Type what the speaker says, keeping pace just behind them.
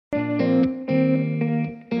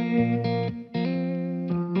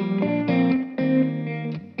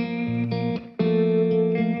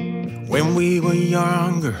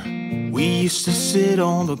We used to sit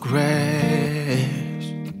on the grass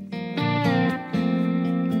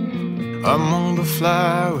among the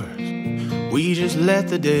flowers. We just let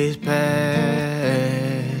the days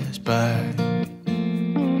pass by.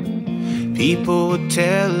 People would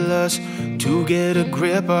tell us to get a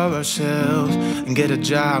grip of ourselves and get a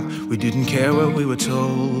job. We didn't care what we were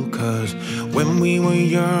told, 'cause when we were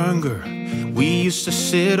younger, we used to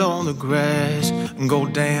sit on the grass and go,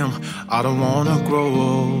 damn, I don't wanna grow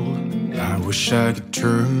old. I wish I could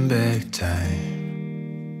turn back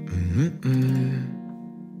time.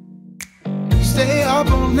 Stay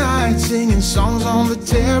up all night singing songs on the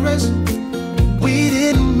terrace. We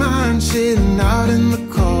didn't mind sitting out in the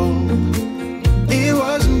cold. It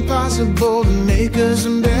wasn't possible to make us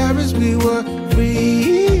embarrassed. We were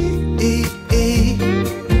free.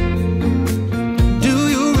 Do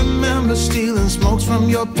you remember stealing smokes from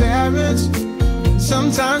your parents?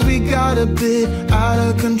 Sometimes we got a bit out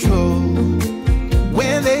of control.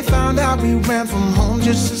 When they found out we ran from home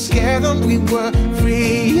just to scare them, we were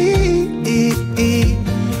free.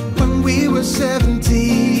 When we were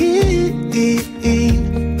 17.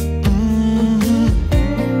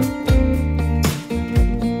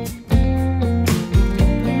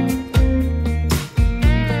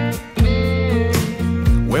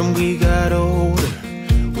 When we got older,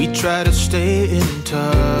 we tried to stay in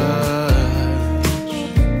touch,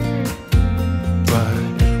 but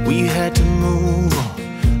we had to move on.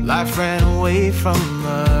 Life ran away from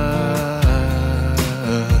us.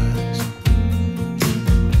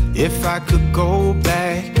 If I could go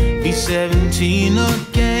back, be 17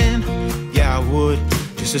 again, yeah, I would,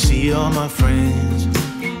 just to see all my friends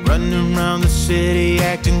running around the city,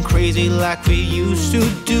 acting crazy like we used to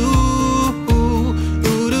do.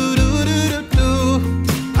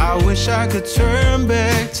 I wish I could turn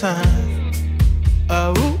back time.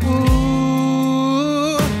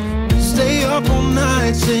 Stay up all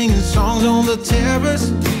night singing songs on the terrace.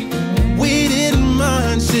 We didn't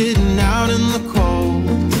mind sitting out in the cold.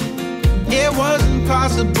 It wasn't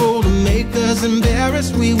possible to make us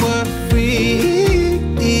embarrassed. We were free.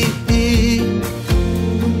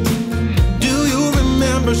 Do you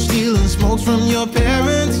remember stealing smokes from your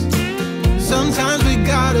parents? Sometimes we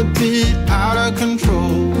got a bit out of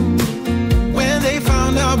control. When they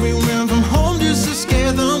found out we ran from home just to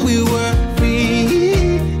scare them, we were free.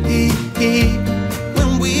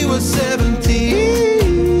 When we were 17.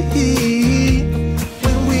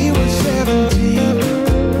 When we were 17.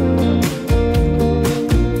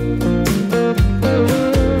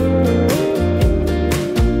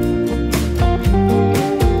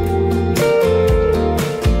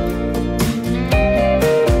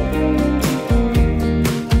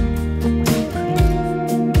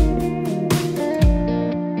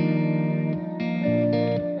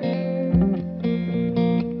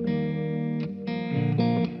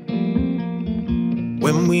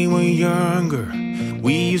 When we were younger,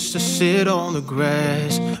 we used to sit on the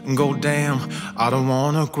grass and go, damn, I don't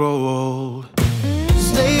wanna grow old.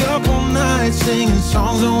 Stay up all night singing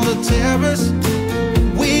songs on the terrace.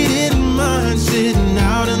 We didn't mind sitting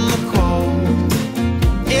out in the cold.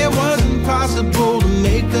 It wasn't possible to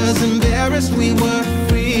make us embarrassed. We were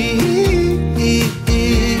free.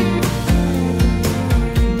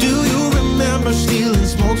 Do you remember stealing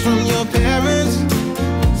smokes from your parents?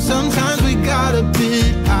 Sometimes we got a bit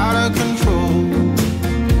out of control.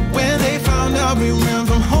 When they found out we ran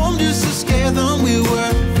from home just to scare them, we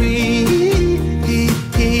were free.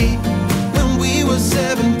 When we were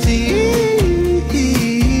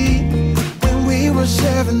 17. When we were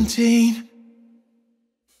 17.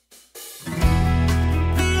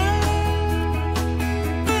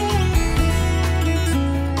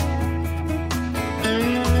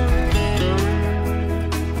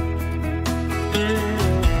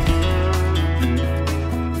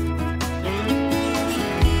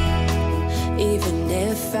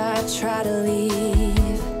 Try to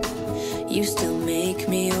leave, you still make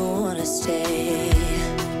me wanna stay.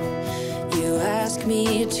 You ask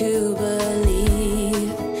me to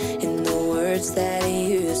believe in the words that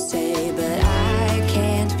you say, but I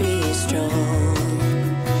can't be strong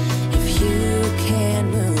if you can't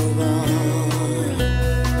move on.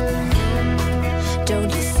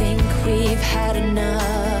 Don't you think we've had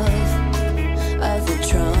enough of the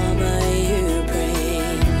drama you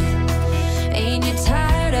bring? Ain't you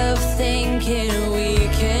tired of thinking we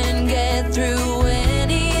can get through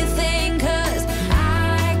anything? 'Cause I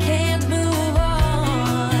can't move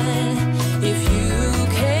on if you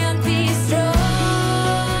can't be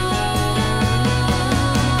strong.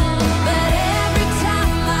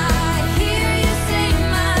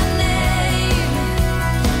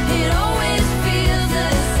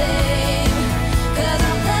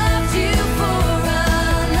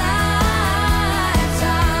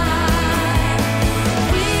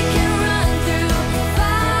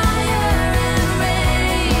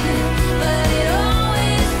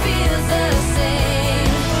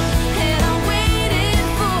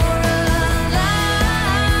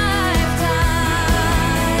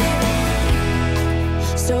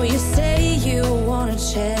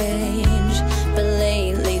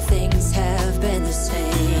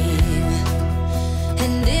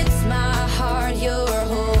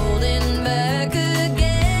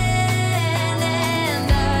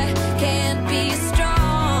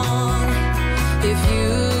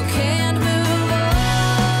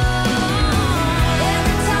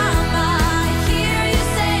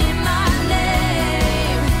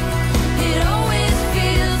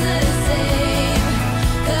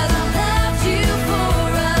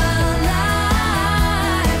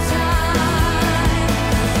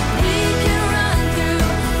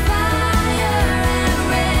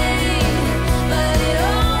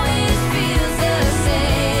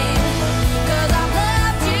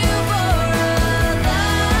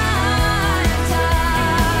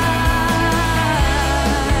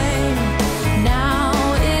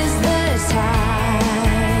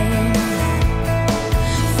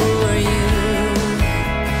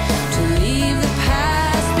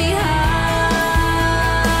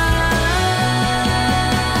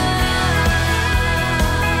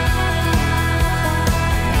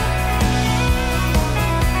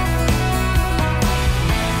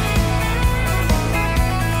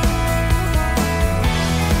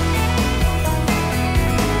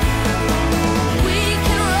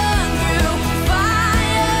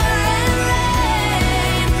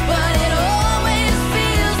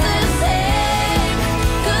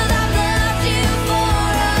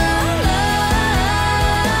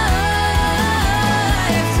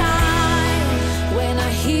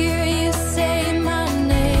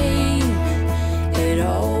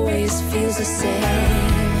 the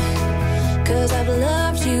same. 'Cause I've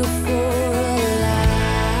loved you for